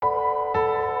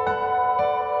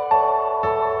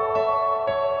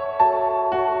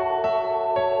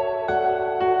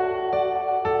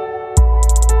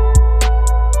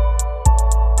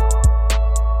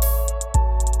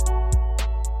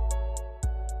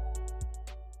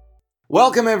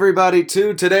Welcome, everybody,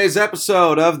 to today's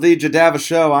episode of The Jadava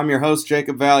Show. I'm your host,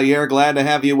 Jacob Valier. Glad to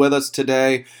have you with us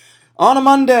today on a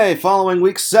Monday following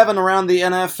Week 7 around the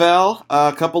NFL.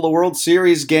 A couple of World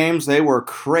Series games. They were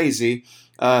crazy,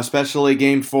 especially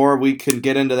Game 4. We can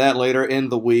get into that later in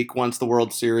the week once the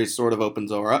World Series sort of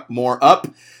opens more up.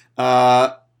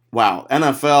 Wow,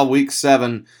 NFL Week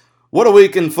 7. What a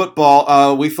week in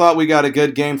football. We thought we got a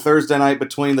good game Thursday night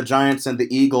between the Giants and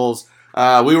the Eagles.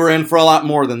 We were in for a lot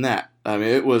more than that. I mean,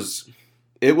 it was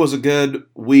a good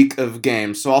week of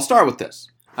games. So I'll start with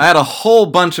this. I had a whole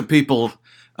bunch of people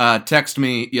text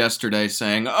me yesterday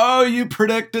saying, "Oh, you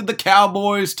predicted the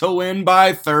Cowboys to win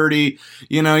by 30.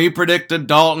 You know, you predicted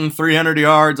Dalton 300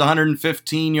 yards,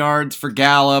 115 yards for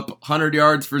Gallup, 100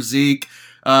 yards for Zeke.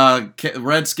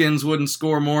 Redskins wouldn't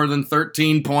score more than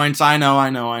 13 points. I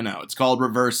know. It's called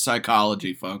reverse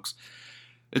psychology, folks.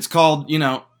 It's called,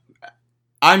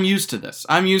 I'm used to this.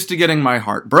 I'm used to getting my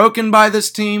heart broken by this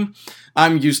team.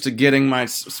 I'm used to getting my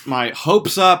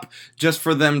hopes up just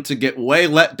for them to get way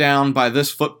let down by this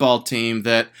football team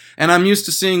and I'm used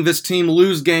to seeing this team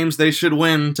lose games they should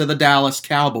win to the Dallas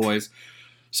Cowboys.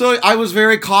 So I was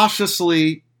very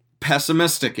cautiously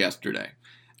pessimistic yesterday,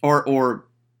 or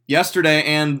yesterday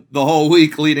and the whole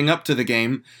week leading up to the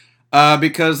game,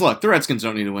 because look, the Redskins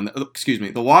don't need to win.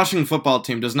 The Washington football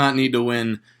team did not need to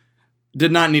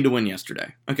win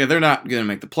yesterday. Okay, they're not going to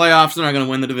make the playoffs. They're not going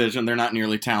to win the division. They're not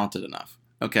nearly talented enough.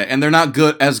 Okay, and they're not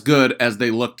good as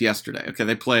they looked yesterday. Okay,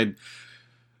 they played,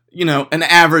 an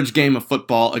average game of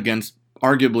football against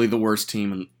arguably the worst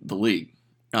team in the league.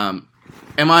 Am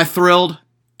I thrilled?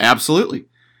 Absolutely.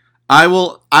 I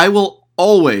will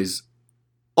always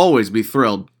be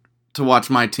thrilled to watch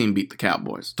my team beat the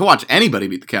Cowboys. To watch anybody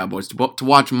beat the Cowboys. To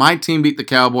watch my team beat the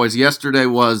Cowboys yesterday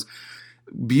was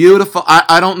beautiful.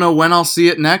 I don't know when I'll see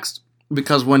it next,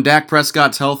 because when Dak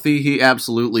Prescott's healthy, he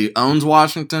absolutely owns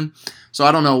Washington. So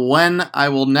I don't know when I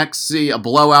will next see a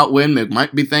blowout win. It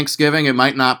might be Thanksgiving. It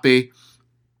might not be.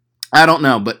 I don't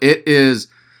know, but it is.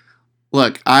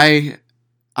 Look, I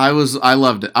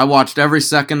loved it. I watched every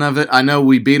second of it. I know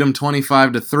we beat them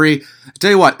 25-3.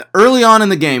 Tell you what, early on in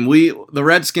the game, the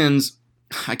Redskins,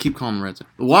 I keep calling them Redskins,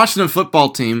 the Washington football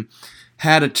team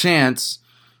had a chance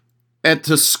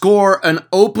to score an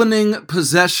opening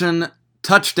possession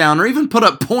touchdown, or even put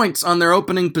up points on their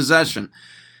opening possession.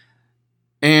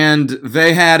 And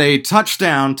they had a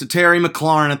touchdown to Terry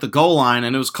McLaurin at the goal line,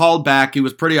 and it was called back. He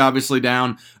was pretty obviously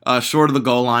down short of the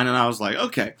goal line, and I was like,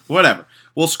 okay, whatever.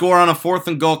 We'll score on a 4th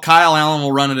and goal. Kyle Allen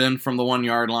will run it in from the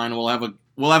 1-yard line. We'll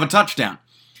have a touchdown.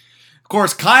 Of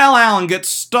course, Kyle Allen gets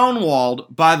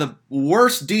stonewalled by the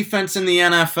worst defense in the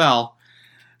NFL.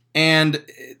 And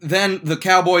then the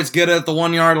Cowboys get it at the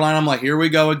 1-yard line. I'm like, here we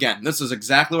go again. This is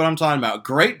exactly what I'm talking about.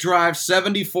 Great drive,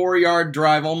 74-yard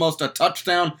drive, almost a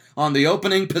touchdown on the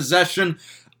opening possession.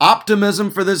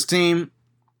 Optimism for this team.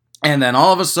 And then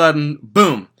all of a sudden,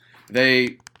 boom,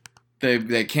 they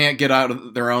can't get out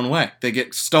of their own way. They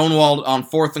get stonewalled on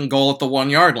 4th and goal at the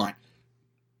 1-yard line.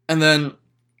 And then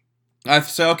I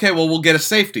say, okay, well, we'll get a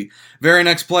safety. Very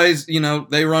next plays,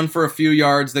 they run for a few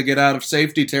yards. They get out of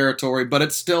safety territory, but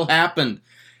it still happened.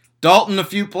 Dalton, a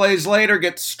few plays later,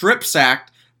 gets strip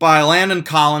sacked by Landon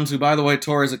Collins, who, by the way,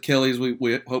 tore his Achilles.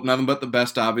 We hope nothing but the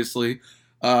best, obviously,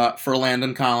 for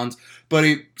Landon Collins. But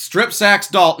he strip sacks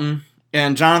Dalton,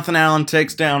 and Jonathan Allen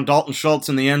takes down Dalton Schultz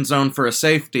in the end zone for a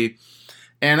safety.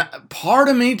 And part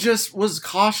of me just was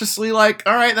cautiously like,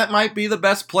 all right, that might be the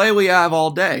best play we have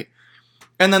all day.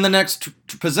 And then the next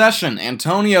possession,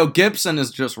 Antonio Gibson is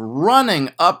just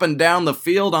running up and down the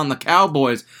field on the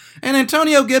Cowboys. And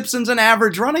Antonio Gibson's an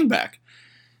average running back.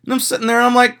 And I'm sitting there and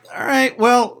I'm like, all right,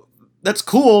 well, that's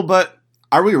cool, but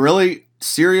are we really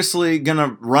seriously going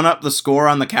to run up the score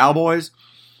on the Cowboys?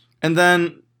 And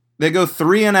then they go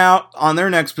 3 and out on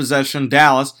their next possession,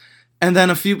 Dallas. And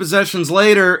then a few possessions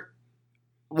later,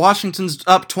 Washington's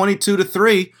up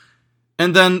 22-3.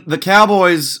 And then the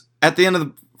Cowboys, at the end of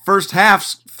the first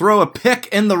half, throw a pick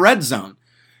in the red zone.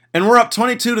 And we're up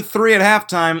 22-3 at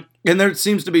halftime, and there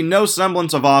seems to be no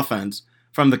semblance of offense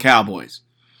from the Cowboys.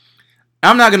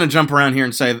 I'm not going to jump around here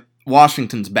and say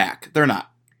Washington's back. They're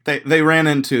not. They ran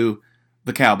into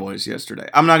the Cowboys yesterday.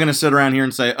 I'm not going to sit around here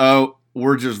and say, oh,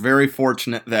 we're just very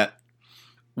fortunate that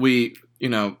we,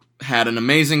 had an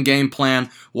amazing game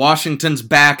plan. Washington's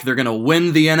back. They're going to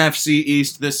win the NFC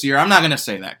East this year. I'm not going to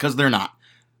say that, because they're not.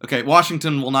 Okay,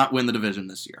 Washington will not win the division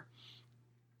this year.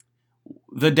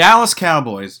 The Dallas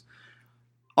Cowboys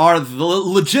are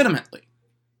legitimately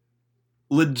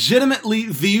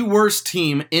the worst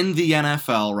team in the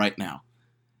NFL right now.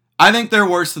 I think they're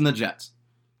worse than the Jets.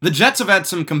 The Jets have had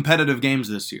some competitive games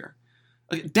this year.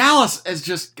 Dallas is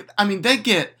just, I mean, they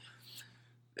get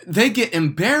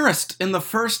embarrassed in the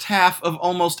first half of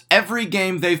almost every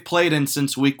game they've played in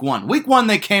since week 1. Week 1,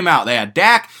 they came out. They had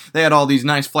Dak. They had all these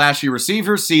nice flashy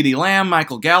receivers, CeeDee Lamb,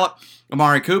 Michael Gallup,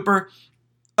 Amari Cooper.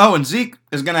 Oh, and Zeke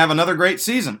is going to have another great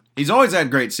season. He's always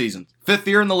had great seasons. 5th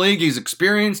year in the league. He's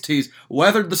experienced. He's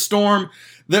weathered the storm.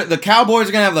 The Cowboys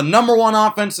are going to have the number 1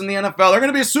 offense in the NFL. They're going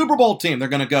to be a Super Bowl team. They're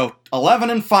going to go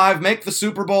 11-5, make the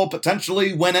Super Bowl,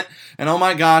 potentially win it. And oh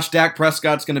my gosh, Dak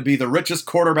Prescott's going to be the richest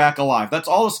quarterback alive. That's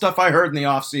all the stuff I heard in the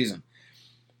offseason.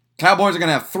 Cowboys are going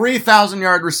to have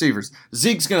 3,000-yard receivers.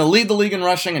 Zeke's going to lead the league in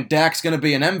rushing, and Dak's going to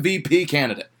be an MVP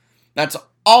candidate. That's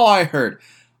all I heard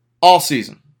all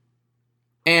season.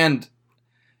 And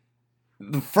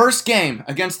the first game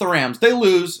against the Rams, they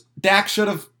lose. Dak should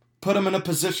have put him in a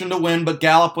position to win, but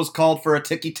Gallup was called for a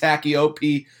ticky-tacky OP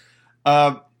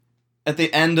at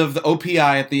the end of the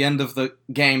OPI at the end of the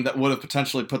game that would have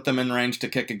potentially put them in range to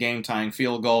kick a game-tying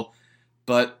field goal.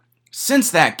 But since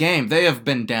that game, they have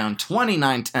been down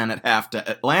 29-10 at half to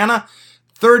Atlanta,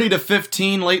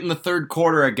 30-15 late in the third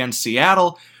quarter against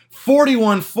Seattle,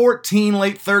 41-14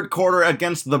 late third quarter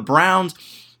against the Browns.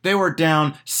 They were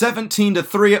down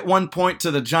 17-3 at one point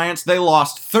to the Giants. They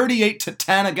lost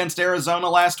 38-10 against Arizona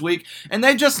last week, and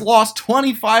they just lost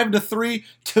 25-3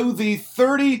 to the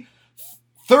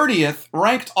 30th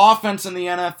ranked offense in the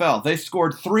NFL. They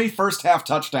scored 3 first-half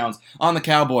touchdowns on the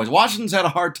Cowboys. Washington's had a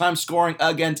hard time scoring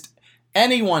against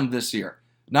anyone this year,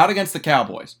 not against the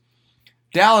Cowboys.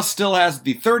 Dallas still has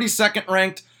the 32nd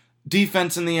ranked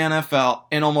defense in the NFL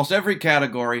in almost every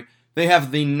category. They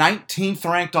have the 19th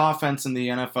ranked offense in the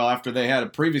NFL after they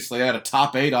had previously had a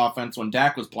top 8 offense when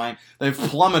Dak was playing. They've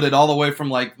plummeted all the way from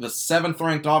like the 7th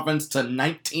ranked offense to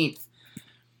 19th.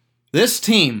 This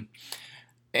team,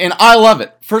 and I love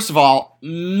it. First of all,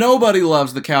 nobody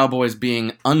loves the Cowboys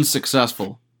being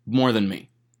unsuccessful more than me.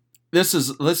 This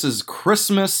is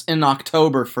Christmas in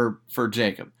October for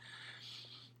Jacob.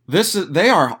 They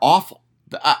are awful.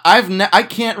 I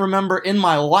can't remember in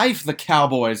my life the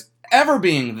Cowboys ever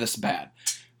being this bad.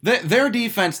 Their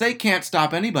defense, they can't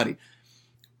stop anybody.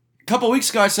 A couple weeks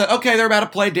ago, I said, okay, they're about to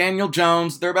play Daniel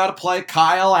Jones. They're about to play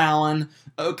Kyle Allen.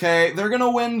 Okay, they're going to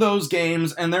win those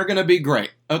games, and they're going to be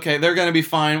great. Okay, they're going to be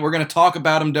fine. We're going to talk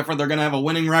about them different. They're going to have a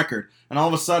winning record. And all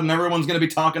of a sudden, everyone's going to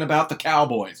be talking about the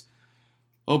Cowboys.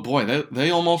 Oh boy,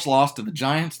 they almost lost to the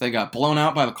Giants. They got blown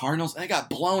out by the Cardinals. They got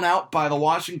blown out by the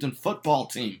Washington football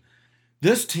team.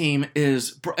 This team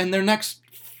is, in their next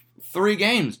 3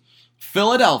 games,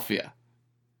 Philadelphia,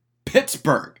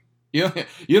 Pittsburgh. You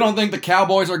don't think the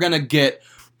Cowboys are going to get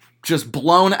just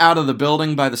blown out of the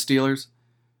building by the Steelers?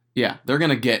 Yeah, they're going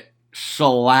to get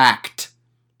shellacked.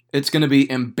 It's going to be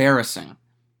embarrassing.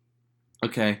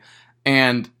 Okay,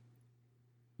 and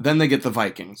then they get the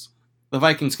Vikings. The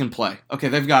Vikings can play. Okay,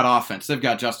 they've got offense. They've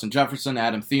got Justin Jefferson,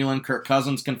 Adam Thielen, Kirk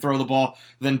Cousins can throw the ball.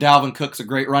 Then Dalvin Cook's a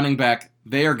great running back.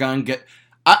 They are going to get...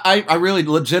 I really,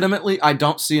 legitimately, I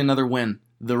don't see another win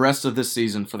the rest of this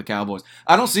season for the Cowboys.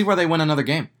 I don't see where they win another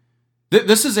game.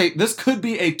 This could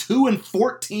be a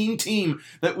 2-14 team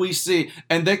that we see,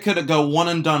 and they could go one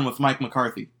and done with Mike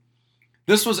McCarthy.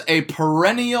 This was a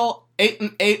perennial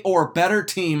 8-8 or better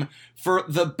team for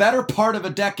the better part of a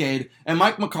decade, and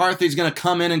Mike McCarthy's going to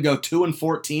come in and go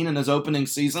 2-14 in his opening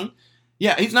season.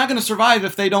 Yeah, he's not going to survive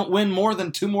if they don't win more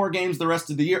than 2 more games the rest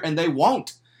of the year, and they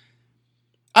won't.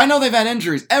 I know they've had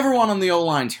injuries. Everyone on the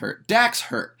O-line's hurt. Dak's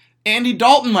hurt. Andy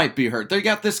Dalton might be hurt. They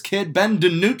got this kid, Ben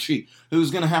DiNucci,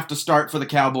 who's going to have to start for the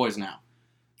Cowboys now.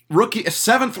 A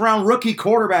 7th-round rookie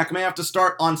quarterback may have to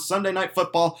start on Sunday Night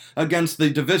Football against the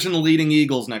division-leading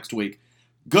Eagles next week.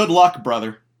 Good luck,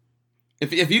 brother.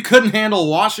 If you couldn't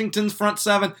handle Washington's front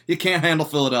 7, you can't handle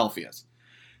Philadelphia's.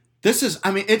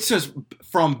 It's just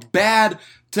from bad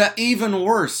to even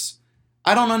worse.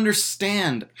 I don't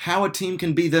understand how a team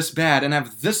can be this bad and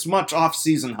have this much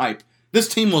off-season hype. This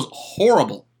team was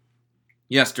horrible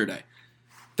yesterday.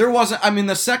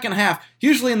 The second half,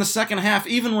 usually in the second half,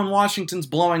 even when Washington's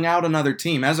blowing out another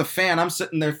team, as a fan, I'm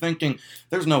sitting there thinking,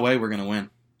 there's no way we're going to win.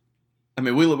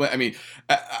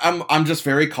 I'm just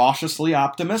very cautiously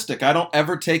optimistic. I don't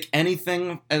ever take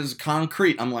anything as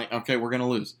concrete. I'm like, okay, we're going to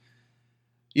lose.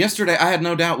 Yesterday, I had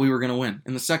no doubt we were going to win.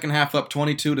 In the second half, up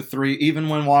 22-3, even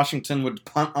when Washington would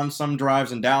punt on some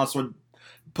drives and Dallas would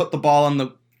put the ball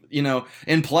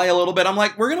in play a little bit, I'm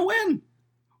like, we're going to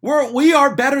win. We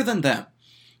are better than them.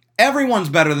 Everyone's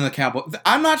better than the Cowboys.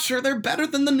 I'm not sure they're better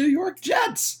than the New York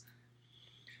Jets.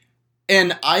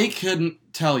 And I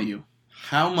couldn't tell you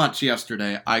how much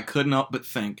yesterday I couldn't help but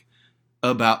think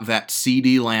about that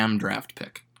CeeDee Lamb draft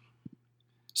pick.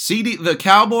 The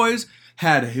Cowboys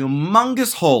had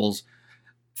humongous holes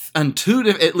and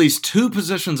at least two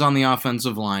positions on the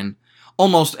offensive line.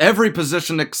 Almost every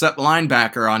position except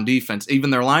linebacker on defense.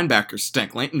 Even their linebackers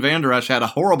stink. Leighton Vander Esch had a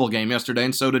horrible game yesterday,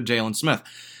 and so did Jalen Smith.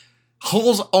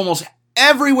 Holes almost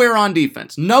everywhere on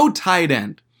defense. No tight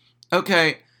end.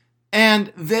 Okay,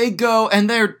 and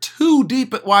they're too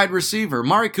deep at wide receiver.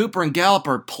 Mari Cooper and Gallup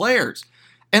are players.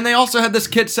 And they also had this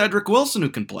kid, Cedric Wilson, who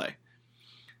can play.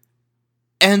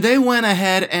 And they went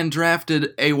ahead and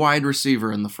drafted a wide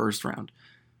receiver in the first round.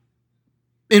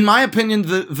 In my opinion,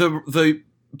 the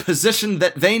position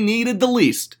that they needed the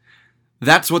least,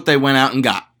 that's what they went out and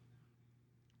got.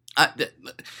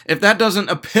 If that doesn't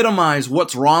epitomize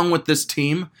what's wrong with this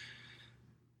team,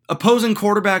 opposing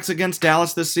quarterbacks against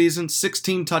Dallas this season,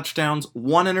 16 touchdowns,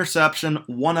 1 interception,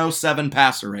 107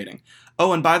 passer rating.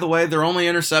 Oh, and by the way, their only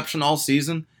interception all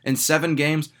season in 7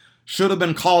 games should have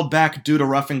been called back due to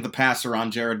roughing the passer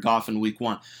on Jared Goff in week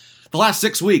 1. The last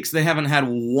 6 weeks, they haven't had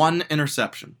 1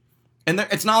 interception. And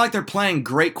it's not like they're playing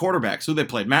great quarterbacks. Who they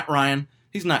played? Matt Ryan,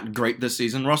 he's not great this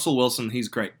season. Russell Wilson, he's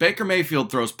great. Baker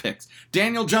Mayfield throws picks.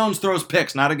 Daniel Jones throws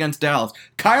picks, not against Dallas.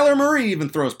 Kyler Murray even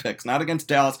throws picks, not against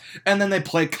Dallas. And then they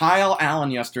play Kyle Allen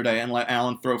yesterday and let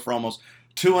Allen throw for almost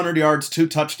 200 yards, 2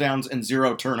 touchdowns, and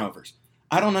 0 turnovers.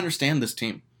 I don't understand this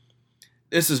team.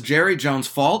 This is Jerry Jones'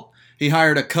 fault. He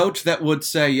hired a coach that would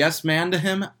say yes man to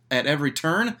him at every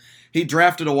turn. He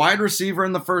drafted a wide receiver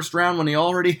in the first round when he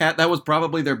already had, that was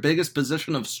probably their biggest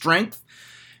position of strength.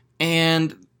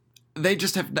 And they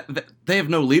have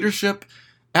no leadership.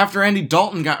 After Andy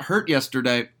Dalton got hurt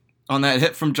yesterday on that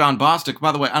hit from John Bostic,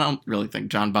 by the way, I don't really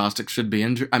think John Bostic should be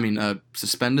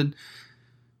suspended.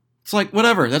 It's like,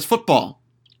 whatever, that's football.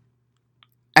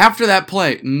 After that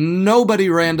play, nobody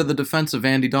ran to the defense of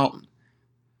Andy Dalton.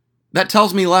 That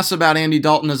tells me less about Andy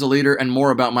Dalton as a leader and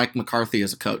more about Mike McCarthy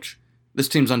as a coach. This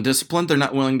team's undisciplined. They're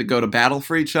not willing to go to battle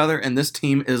for each other, and this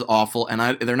team is awful,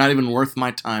 and they're not even worth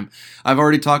my time. I've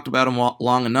already talked about them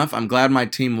long enough. I'm glad my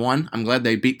team won. I'm glad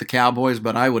they beat the Cowboys,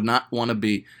 but I would not want to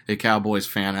be a Cowboys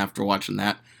fan after watching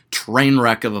that train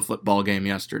wreck of a football game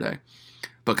yesterday.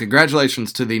 But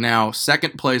congratulations to the now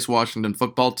second-place Washington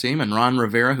football team and Ron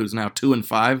Rivera, who's now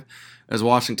 2-5 as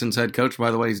Washington's head coach.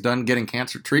 By the way, he's done getting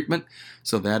cancer treatment,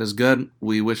 so that is good.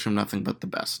 We wish him nothing but the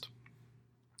best.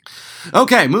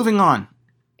 Okay, moving on.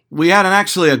 We had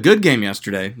actually a good game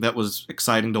yesterday that was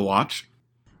exciting to watch.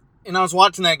 And I was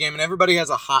watching that game, and everybody has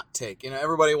a hot take.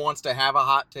 Everybody wants to have a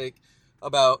hot take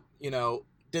about,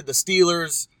 did the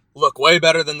Steelers look way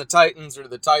better than the Titans, or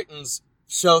did the Titans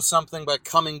show something by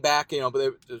coming back? But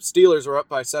the Steelers were up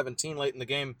by 17 late in the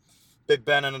game. Big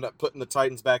Ben ended up putting the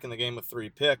Titans back in the game with 3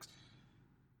 picks.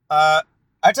 I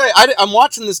tell you, I'm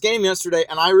watching this game yesterday,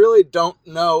 and I really don't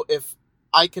know if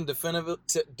I can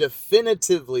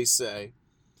definitively say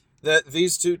that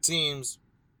these two teams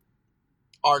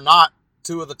are not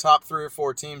 2 of the top 3 or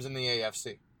 4 teams in the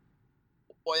AFC,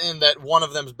 and that one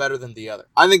of them is better than the other.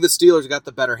 I think the Steelers got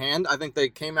the better hand. I think they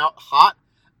came out hot,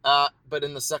 but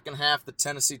in the second half, the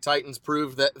Tennessee Titans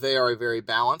proved that they are a very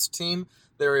balanced team.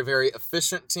 They're a very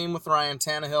efficient team with Ryan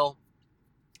Tannehill,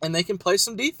 and they can play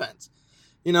some defense.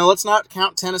 Let's not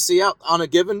count Tennessee out. On a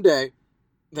given day,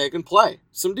 they can play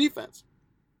some defense.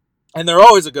 And they're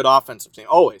always a good offensive team,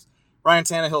 always. Ryan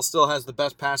Tannehill still has the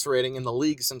best passer rating in the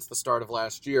league since the start of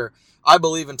last year. I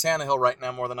believe in Tannehill right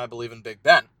now more than I believe in Big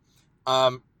Ben.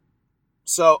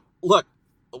 So, look,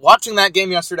 watching that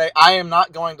game yesterday, I am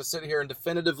not going to sit here and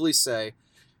definitively say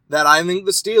that I think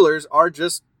the Steelers are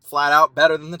just flat out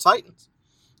better than the Titans.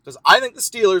 Because I think the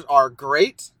Steelers are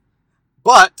great,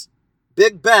 but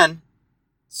Big Ben,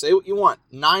 say what you want,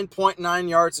 9.9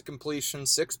 yards of completion,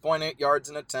 6.8 yards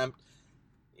an attempt,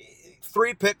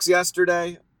 3 picks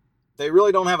yesterday. They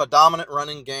really don't have a dominant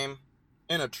running game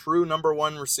and a true number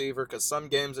 1 receiver, because some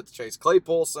games it's Chase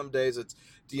Claypool, some days it's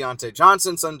Deontay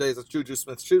Johnson, some days it's Juju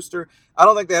Smith-Schuster. I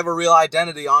don't think they have a real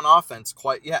identity on offense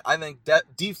quite yet. I think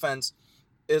defense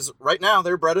is, right now,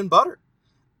 their bread and butter.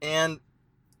 And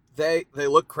they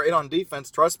look great on defense.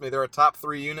 Trust me, they're a top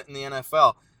 3 unit in the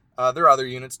NFL. There are other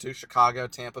units too, Chicago,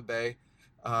 Tampa Bay.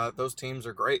 Those teams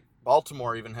are great.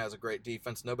 Baltimore even has a great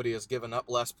defense. Nobody has given up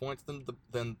less points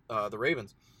than the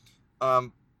Ravens.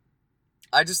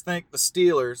 I just think the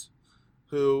Steelers,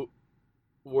 who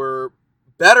were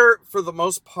better for the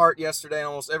most part yesterday in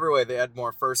almost every way. They had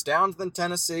more first downs than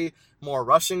Tennessee, more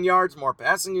rushing yards, more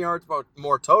passing yards,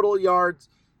 more total yards,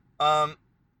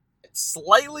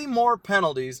 slightly more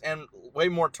penalties and way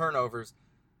more turnovers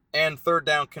and third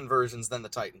down conversions than the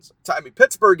Titans.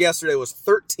 Pittsburgh yesterday was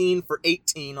 13 for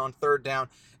 18 on third down,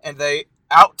 and they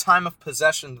out time of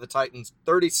possession the Titans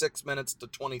 36 minutes to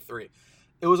 23.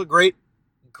 It was a great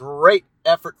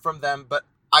effort from them, but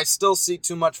I still see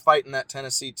too much fight in that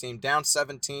Tennessee team. Down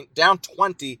 17, down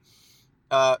 20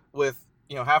 with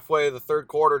halfway the third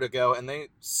quarter to go, and they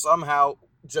somehow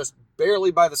just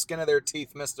barely by the skin of their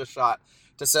teeth missed a shot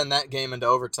to send that game into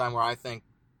overtime, where I think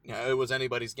it was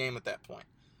anybody's game at that point.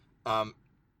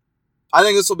 I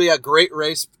think this will be a great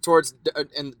race towards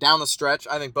and down the stretch.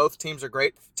 I think both teams are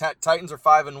great. Titans are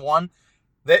 5-1.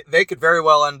 They could very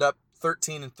well end up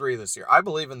 13-3 this year. I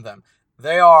believe in them.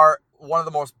 They are one of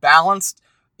the most balanced,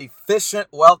 efficient,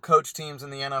 well-coached teams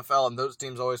in the NFL, and those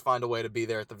teams always find a way to be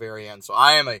there at the very end. So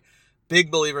I am a big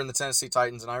believer in the Tennessee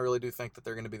Titans, and I really do think that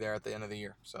they're going to be there at the end of the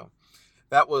year. So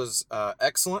that was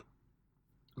excellent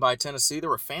by Tennessee. There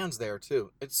were fans there,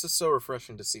 too. It's just so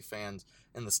refreshing to see fans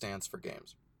in the stands for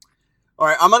games. All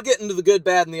right, I'm going to get into the good,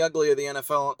 bad, and the ugly of the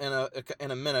NFL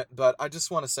in a minute, but I just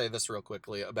want to say this real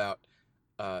quickly about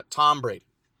Tom Brady.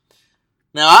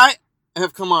 Now, I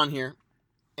have come on here,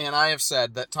 and I have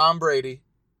said that Tom Brady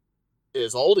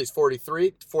is old. He's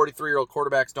 43. 43-year-old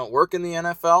quarterbacks don't work in the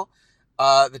NFL.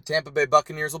 The Tampa Bay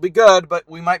Buccaneers will be good, but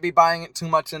we might be buying it too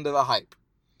much into the hype.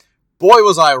 Boy,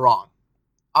 was I wrong.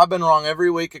 I've been wrong every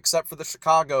week except for the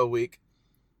Chicago week.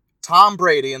 Tom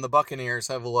Brady and the Buccaneers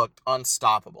have looked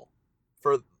unstoppable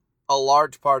for a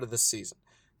large part of this season.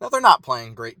 Now, they're not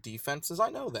playing great defenses. I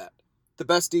know that. The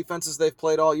best defenses they've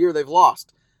played all year, they've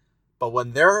lost. But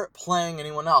when they're playing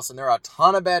anyone else, and there are a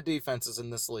ton of bad defenses in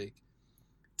this league,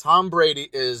 Tom Brady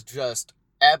is just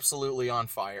absolutely on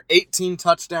fire. 18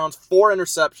 touchdowns, 4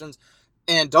 interceptions,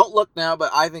 and don't look now,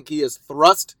 but I think he has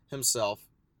thrust himself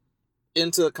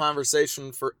into the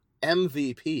conversation for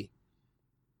MVP.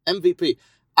 MVP.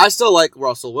 I still like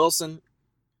Russell Wilson.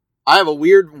 I have a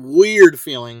weird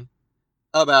feeling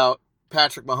about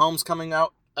Patrick Mahomes coming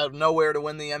out of nowhere to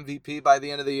win the MVP by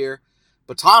the end of the year.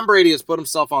 But Tom Brady has put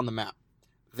himself on the map.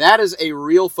 That is a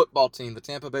real football team, the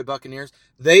Tampa Bay Buccaneers.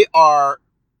 They are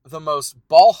the most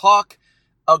ball hawk,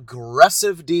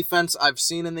 aggressive defense I've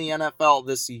seen in the NFL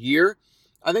this year.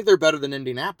 I think they're better than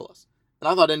Indianapolis. And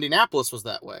I thought Indianapolis was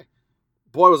that way.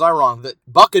 Boy, was I wrong. The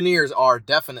Buccaneers are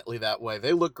definitely that way.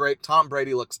 They look great. Tom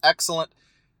Brady looks excellent.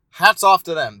 Hats off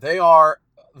to them. They are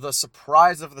the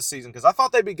surprise of the season because I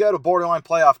thought they'd be good, a borderline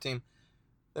playoff team.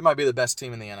 They might be the best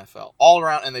team in the NFL all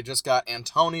around, and they just got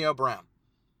Antonio Brown.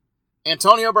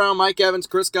 Antonio Brown, Mike Evans,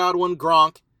 Chris Godwin,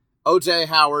 Gronk, O.J.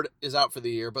 Howard is out for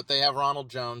the year, but they have Ronald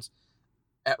Jones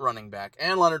at running back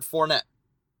and Leonard Fournette.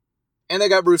 And they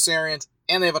got Bruce Arians,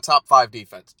 and they have a top 5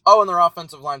 defense. Oh, and their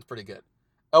offensive line's pretty good.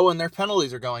 Oh, and their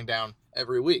penalties are going down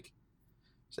every week.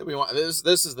 So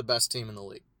this is the best team in the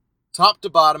league. Top to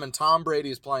bottom, and Tom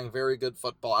Brady is playing very good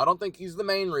football. I don't think he's the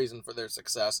main reason for their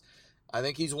success. I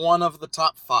think he's one of the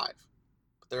top 5.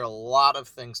 But there are a lot of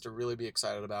things to really be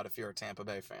excited about if you're a Tampa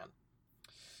Bay fan.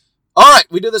 All right,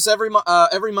 we do this every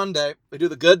Monday. We do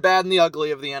the good, bad, and the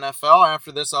ugly of the NFL.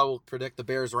 After this, I will predict the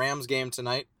Bears-Rams game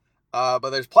tonight. But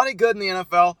there's plenty good in the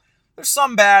NFL. There's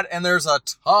some bad, and there's a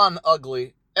ton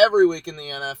ugly every week in the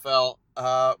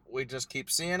NFL. We just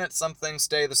keep seeing it. Some things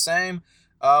stay the same.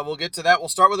 We'll get to that. We'll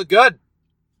start with the good.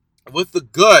 With the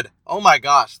good, oh my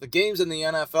gosh, the games in the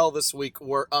NFL this week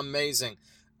were amazing.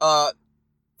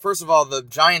 First of all, the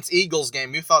Giants-Eagles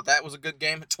game, you thought that was a good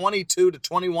game.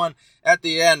 22-21 at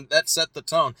the end, that set the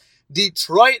tone.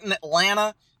 Detroit and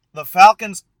Atlanta, the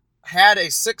Falcons had a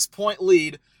 6-point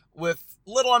lead with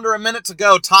little under a minute to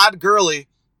go. Todd Gurley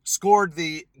scored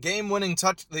the game-winning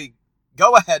the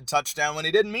go-ahead touchdown when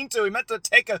he didn't mean to. He meant to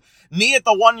take a knee at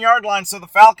the 1-yard line so the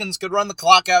Falcons could run the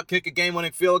clock out, kick a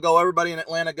game-winning field goal. Everybody in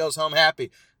Atlanta goes home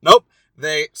happy. Nope.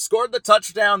 They scored the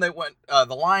touchdown. The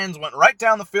Lions went right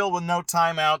down the field with no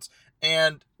timeouts,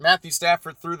 and Matthew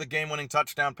Stafford threw the game-winning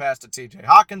touchdown pass to T.J.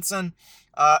 Hawkinson.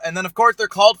 And then, of course, they're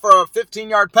called for a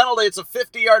 15-yard penalty. It's a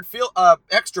 50-yard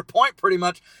extra point, pretty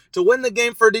much, to win the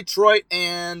game for Detroit,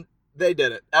 and they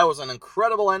did it. That was an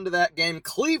incredible end to that game.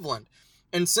 Cleveland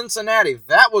and Cincinnati,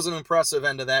 that was an impressive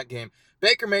end to that game.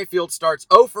 Baker Mayfield starts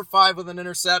 0 for 5 with an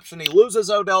interception. He loses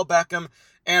Odell Beckham,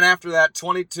 and after that,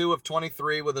 22 of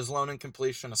 23 with his lone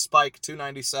incompletion, a spike,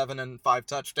 297 and 5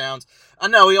 touchdowns. I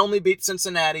know he only beat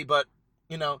Cincinnati, but,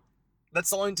 that's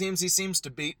the only teams he seems to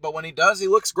beat. But when he does, he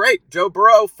looks great. Joe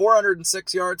Burrow,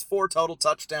 406 yards, 4 total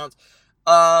touchdowns.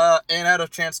 And had a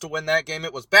chance to win that game.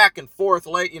 It was back and forth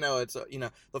late. It's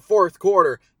the fourth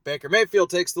quarter. Baker Mayfield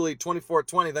takes the lead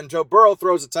 24-20. Then Joe Burrow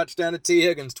throws a touchdown to T.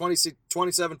 Higgins,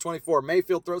 27-24.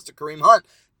 Mayfield throws to Kareem Hunt.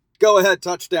 Go ahead,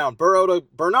 touchdown. Burrow to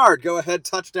Bernard. Go ahead,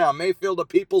 touchdown. Mayfield to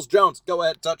Peoples-Jones. Go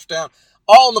ahead, touchdown.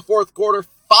 All in the fourth quarter.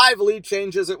 5 lead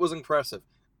changes. It was impressive.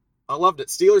 I loved it.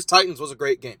 Steelers-Titans was a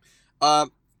great game.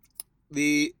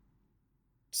 The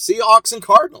Seahawks and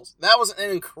Cardinals. That was an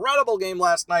incredible game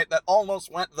last night that almost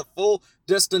went the full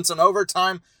distance in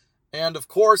overtime. And of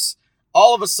course,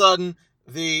 all of a sudden,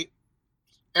 the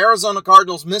Arizona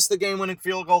Cardinals miss the game-winning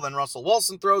field goal. Then Russell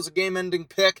Wilson throws a game-ending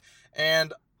pick.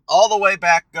 And all the way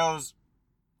back goes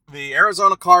the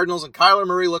Arizona Cardinals. And Kyler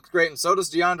Murray looked great. And so does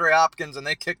DeAndre Hopkins. And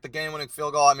they kicked the game-winning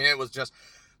field goal. I mean, it was just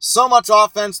so much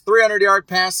offense, 300-yard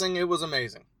passing. It was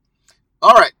amazing.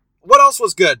 All right. What else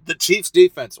was good? The Chiefs'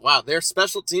 defense. Wow, their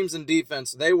special teams and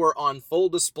defense, they were on full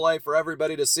display for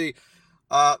everybody to see.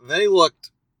 They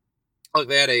looked like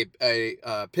they had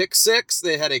a pick six.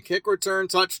 They had a kick return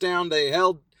touchdown. They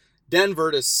held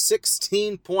Denver to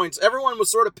 16 points. Everyone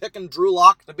was sort of picking Drew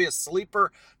Lock to be a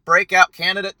sleeper breakout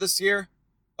candidate this year.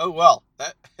 Oh, well,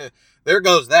 there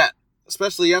goes that.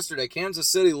 Especially yesterday. Kansas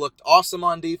City looked awesome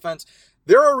on defense.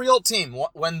 They're a real team.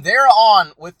 When they're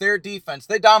on with their defense,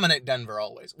 they dominate Denver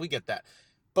always. We get that.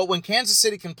 But when Kansas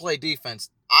City can play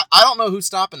defense, I don't know who's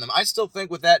stopping them. I still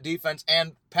think with that defense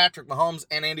and Patrick Mahomes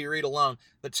and Andy Reid alone,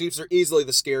 the Chiefs are easily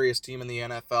the scariest team in the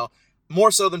NFL.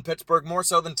 More so than Pittsburgh, more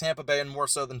so than Tampa Bay, and more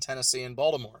so than Tennessee and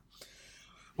Baltimore.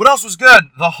 What else was good?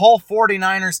 The whole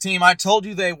 49ers team. I told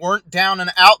you they weren't down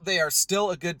and out. They are still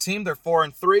a good team. They're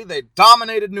 4-3. They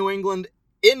dominated New England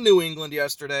in New England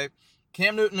yesterday.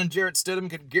 Cam Newton and Jarrett Stidham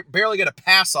could barely get a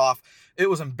pass off. It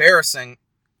was embarrassing.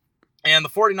 And the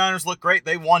 49ers look great.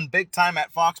 They won big time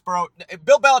at Foxborough.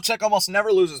 Bill Belichick almost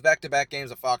never loses back-to-back games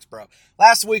at Foxborough.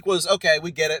 Last week was, okay,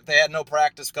 we get it. They had no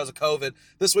practice because of COVID.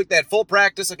 This week they had full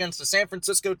practice against a San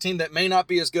Francisco team that may not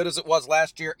be as good as it was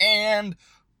last year. And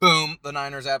boom, the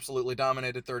Niners absolutely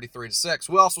dominated 33-6.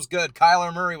 Who else was good?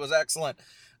 Kyler Murray was excellent.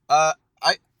 I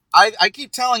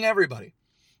keep telling everybody,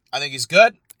 I think he's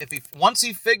good. Once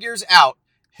he figures out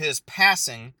his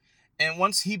passing, and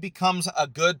once he becomes a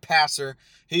good passer,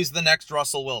 he's the next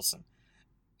Russell Wilson.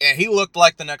 And he looked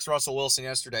like the next Russell Wilson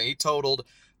yesterday. He totaled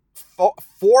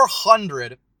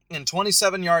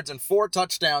 427 yards and 4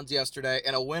 touchdowns yesterday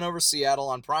in a win over Seattle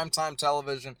on primetime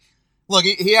television. Look,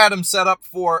 he had him set up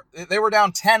they were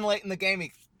down 10 late in the game.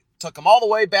 He took them all the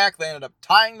way back. They ended up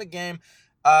tying the game.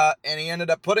 And he ended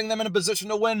up putting them in a position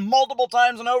to win multiple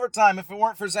times in overtime. If it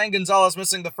weren't for Zane Gonzalez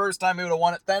missing the first time, he would have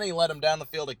won it. Then he let him down the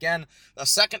field again. The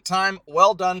second time,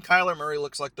 well done. Kyler Murray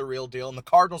looks like the real deal. And the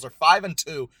Cardinals are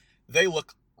 5-2. They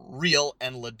look real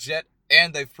and legit,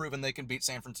 and they've proven they can beat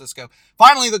San Francisco.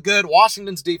 Finally, the good,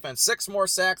 Washington's defense. 6 more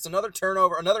sacks, another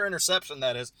turnover, another interception,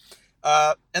 that is.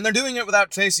 And they're doing it without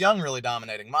Chase Young really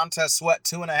dominating. Montez Sweat,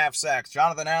 2.5 sacks.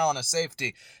 Jonathan Allen, a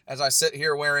safety, as I sit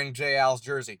here wearing Jay Al's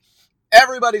jersey.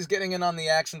 Everybody's getting in on the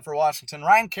action for Washington.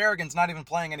 Ryan Kerrigan's not even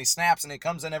playing any snaps, and he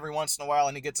comes in every once in a while,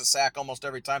 and he gets a sack almost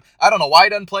every time. I don't know why he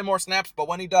doesn't play more snaps, but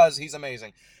when he does, he's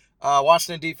amazing.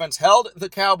 Washington defense held the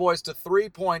Cowboys to 3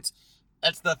 points.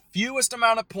 That's the fewest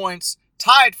amount of points,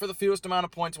 tied for the fewest amount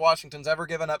of points Washington's ever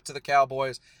given up to the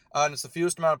Cowboys. And it's the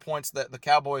fewest amount of points that the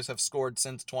Cowboys have scored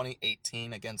since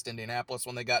 2018 against Indianapolis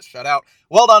when they got shut out.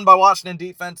 Well done by Washington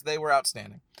defense. They were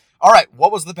outstanding. All right,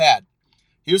 what was the bad?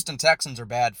 Houston Texans are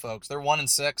bad, folks. They're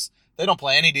 1-6. They don't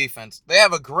play any defense. They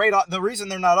have the reason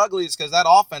they're not ugly is because that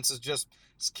offense is just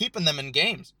keeping them in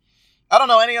games. I don't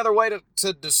know any other way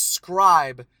to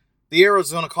describe the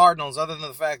Arizona Cardinals other than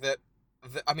the fact that,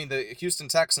 the Houston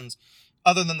Texans,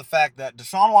 other than the fact that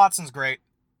Deshaun Watson's great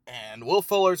and Will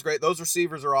Fuller's great. Those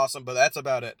receivers are awesome, but that's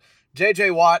about it.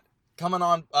 J.J. Watt coming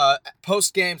on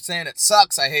post-game saying it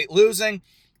sucks, I hate losing.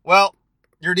 Well,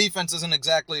 your defense isn't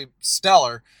exactly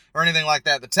stellar or anything like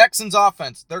that. The Texans'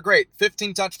 offense, they're great.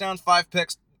 15 touchdowns, 5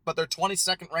 picks, but they're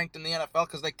 22nd ranked in the NFL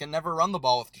because they can never run the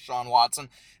ball with Deshaun Watson.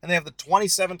 And they have the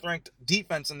 27th ranked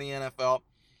defense in the NFL.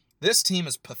 This team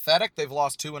is pathetic. They've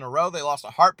lost 2 in a row. They lost a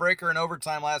heartbreaker in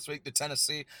overtime last week to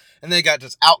Tennessee. And they got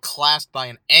just outclassed by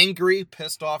an angry,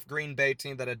 pissed off Green Bay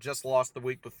team that had just lost the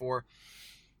week before.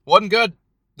 Wasn't good.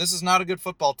 This is not a good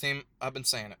football team. I've been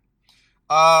saying it.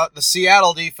 The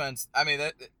Seattle defense,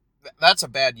 that's a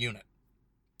bad unit.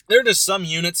 There are just some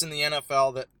units in the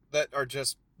NFL that are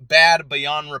just bad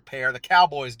beyond repair. The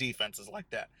Cowboys' defense is like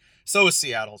that. So is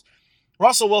Seattle's.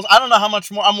 Russell Wilson, I don't know how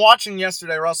much more. I'm watching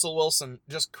yesterday Russell Wilson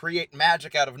just create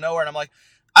magic out of nowhere, and I'm like,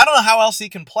 I don't know how else he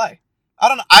can play.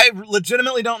 I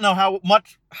legitimately don't know how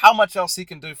much else he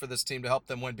can do for this team to help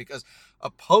them win, because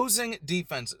opposing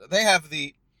defense, they have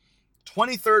the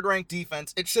 23rd ranked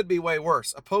defense. It should be way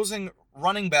worse. Opposing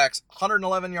running backs,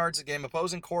 111 yards a game.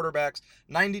 Opposing quarterbacks,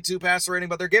 92 passer rating,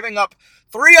 but they're giving up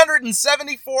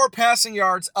 374 passing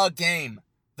yards a game.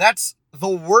 That's the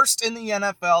worst in the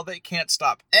NFL. They can't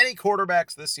stop any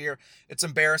quarterbacks this year. It's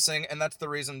embarrassing, and that's the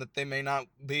reason that they may not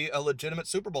be a legitimate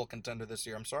Super Bowl contender this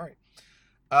year. I'm sorry.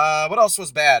 What else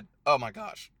was bad? Oh my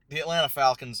gosh. the Atlanta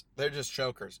Falcons, they're just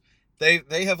chokers.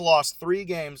 They have lost 3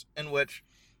 games in which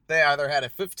they either had a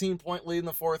 15-point lead in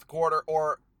the fourth quarter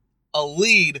or a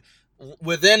lead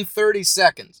within 30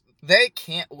 seconds. They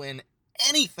can't win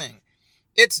anything.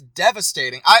 It's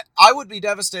devastating. I would be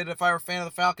devastated if I were a fan of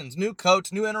the Falcons. New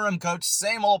coach, new interim coach,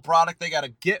 same old product. They got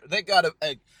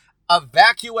to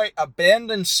evacuate,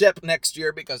 abandon ship next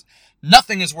year because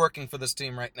nothing is working for this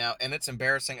team right now, and it's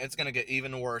embarrassing. It's going to get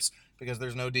even worse because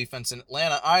there's no defense in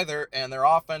Atlanta either, and their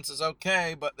offense is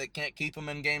okay, but they can't keep them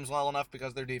in games well enough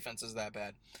because their defense is that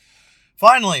bad.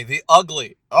 Finally, the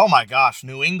ugly. Oh my gosh,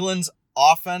 New England's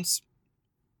offense,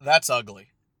 that's ugly.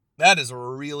 That is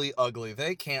really ugly.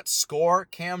 They can't score.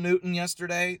 Cam Newton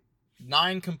yesterday,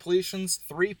 9 completions,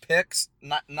 3 picks,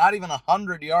 not even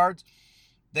 100 yards.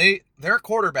 Their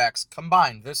quarterbacks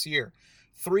combined this year,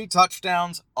 3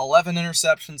 touchdowns, 11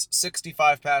 interceptions,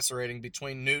 65 passer rating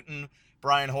between Newton,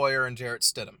 Brian Hoyer, and Jarrett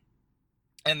Stidham.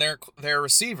 And their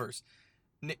receivers,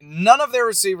 none of their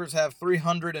receivers have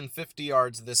 350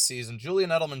 yards this season. Julian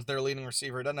Edelman's their leading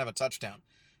receiver. He doesn't have a touchdown.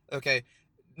 Okay,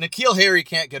 N'Keal Harry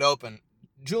can't get open.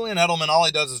 Julian Edelman, all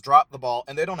he does is drop the ball,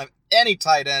 and they don't have any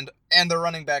tight end, and their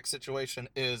running back situation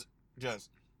is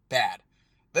just bad.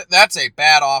 That's a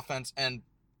bad offense, and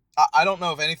I don't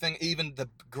know if anything, even the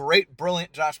great,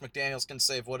 brilliant Josh McDaniels can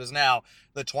save what is now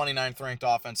the 29th ranked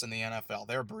offense in the NFL.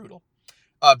 They're brutal.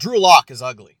 Drew Lock is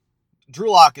ugly. Drew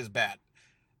Lock is bad.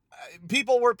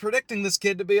 People were predicting this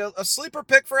kid to be a sleeper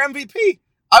pick for MVP.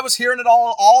 I was hearing it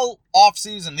all off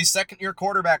season. These second-year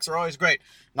quarterbacks are always great.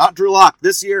 Not Drew Lock.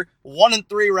 This year,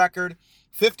 1-3 record,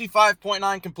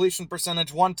 55.9 completion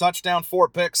percentage, 1 touchdown, 4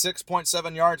 picks,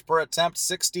 6.7 yards per attempt,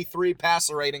 63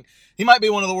 passer rating. He might be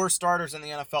one of the worst starters in the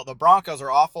NFL. The Broncos are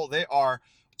awful. They are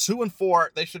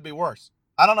 2-4. They should be worse.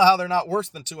 I don't know how they're not worse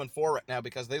than 2-4 right now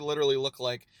because they literally look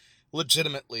like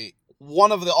legitimately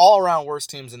one of the all-around worst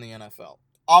teams in the NFL.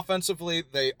 Offensively,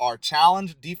 they are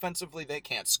challenged. Defensively, they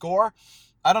can't score.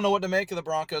 I don't know what to make of the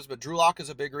Broncos, but Drew Lock is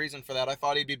a big reason for that. I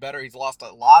thought he'd be better. He's lost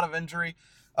a lot of injury,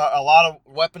 a lot of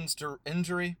weapons to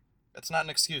injury. That's not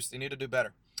an excuse. They need to do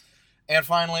better. And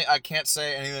finally, I can't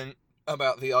say anything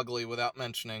about the ugly without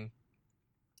mentioning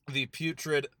the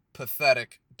putrid,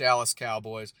 pathetic Dallas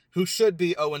Cowboys, who should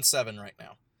be 0-7 right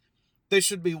now. They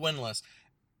should be winless.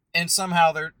 And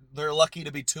somehow they're lucky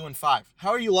to be 2-5.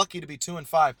 How are you lucky to be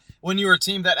 2-5 when you were a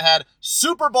team that had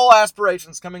Super Bowl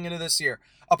aspirations coming into this year?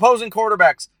 Opposing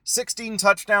quarterbacks, 16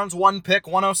 touchdowns, 1 pick,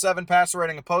 107 passer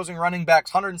rating. Opposing running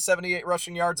backs, 178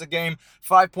 rushing yards a game,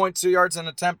 5.2 yards an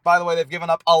attempt. By the way, they've given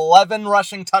up 11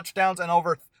 rushing touchdowns and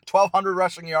over 1,200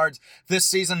 rushing yards this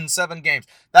season in 7 games.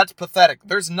 That's pathetic.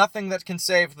 There's nothing that can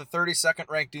save the 32nd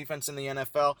ranked defense in the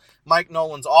NFL. Mike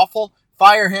Nolan's awful.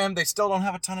 Fire him. They still don't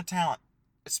have a ton of talent.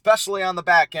 Especially on the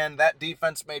back end, that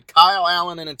defense made Kyle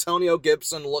Allen and Antonio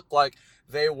Gibson look like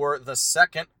they were the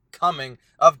second coming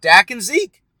of Dak and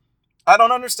Zeke. I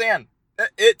don't understand.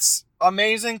 It's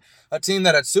amazing. A team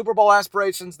that had Super Bowl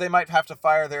aspirations, they might have to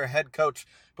fire their head coach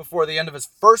before the end of his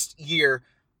first year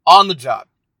on the job.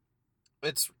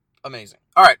 It's amazing.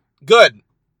 All right, good.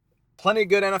 Plenty of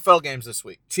good NFL games this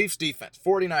week. Chiefs defense,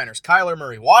 49ers, Kyler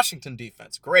Murray, Washington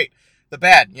defense, great. The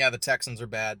bad, yeah, the Texans are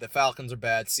bad. The Falcons are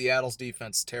bad. Seattle's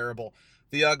defense, terrible.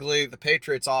 The ugly, the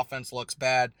Patriots offense looks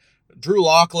bad. Drew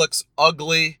Lock looks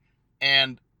ugly.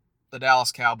 And the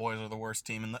Dallas Cowboys are the worst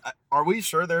team. Are we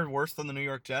sure they're worse than the New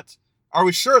York Jets? Are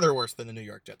we sure they're worse than the New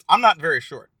York Jets? I'm not very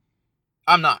sure.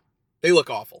 I'm not. They look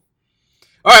awful.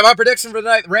 All right, my prediction for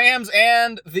tonight, Rams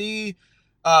and the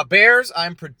Bears.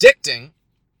 I'm predicting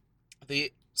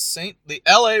the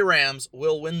LA Rams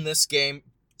will win this game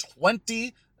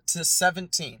 20-17.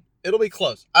 It'll be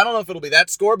close. I don't know if it'll be that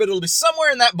score, but it'll be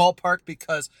somewhere in that ballpark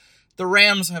because the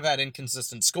Rams have had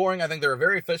inconsistent scoring. I think they're a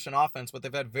very efficient offense, but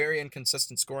they've had very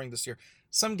inconsistent scoring this year.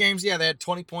 Some games, yeah, they had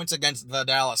 20 points against the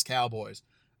Dallas Cowboys.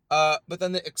 But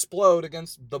then they explode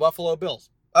against the Buffalo Bills.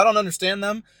 I don't understand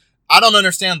them. I don't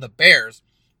understand the Bears.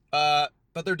 But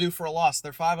they're due for a loss.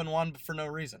 They're 5-1 for no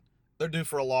reason. They're due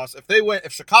for a loss.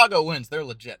 If Chicago wins, they're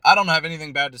legit. I don't have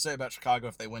anything bad to say about Chicago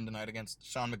if they win tonight against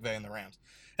Sean McVay and the Rams.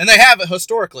 And they have it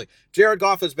historically. Jared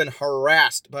Goff has been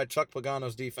harassed by Chuck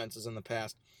Pagano's defenses in the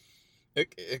past.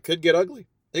 It could get ugly.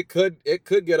 It could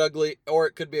get ugly, or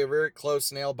it could be a very close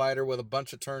nail biter with a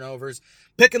bunch of turnovers.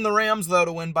 Picking the Rams, though,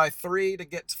 to win by 3 to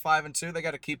get to 5-2. They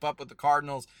got to keep up with the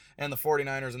Cardinals and the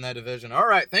 49ers in that division. All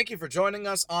right, thank you for joining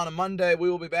us on a Monday. We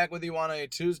will be back with you on a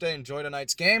Tuesday. Enjoy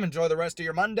tonight's game. Enjoy the rest of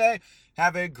your Monday.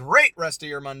 Have a great rest of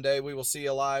your Monday. We will see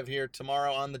you live here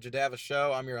tomorrow on the Jadava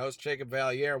Show. I'm your host, Jacob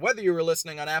Valier. Whether you were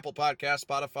listening on Apple Podcasts,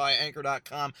 Spotify,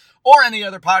 Anchor.com, or any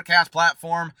other podcast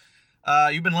platform,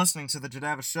 you've been listening to the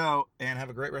Jadava Show, and have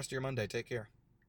a great rest of your Monday. Take care.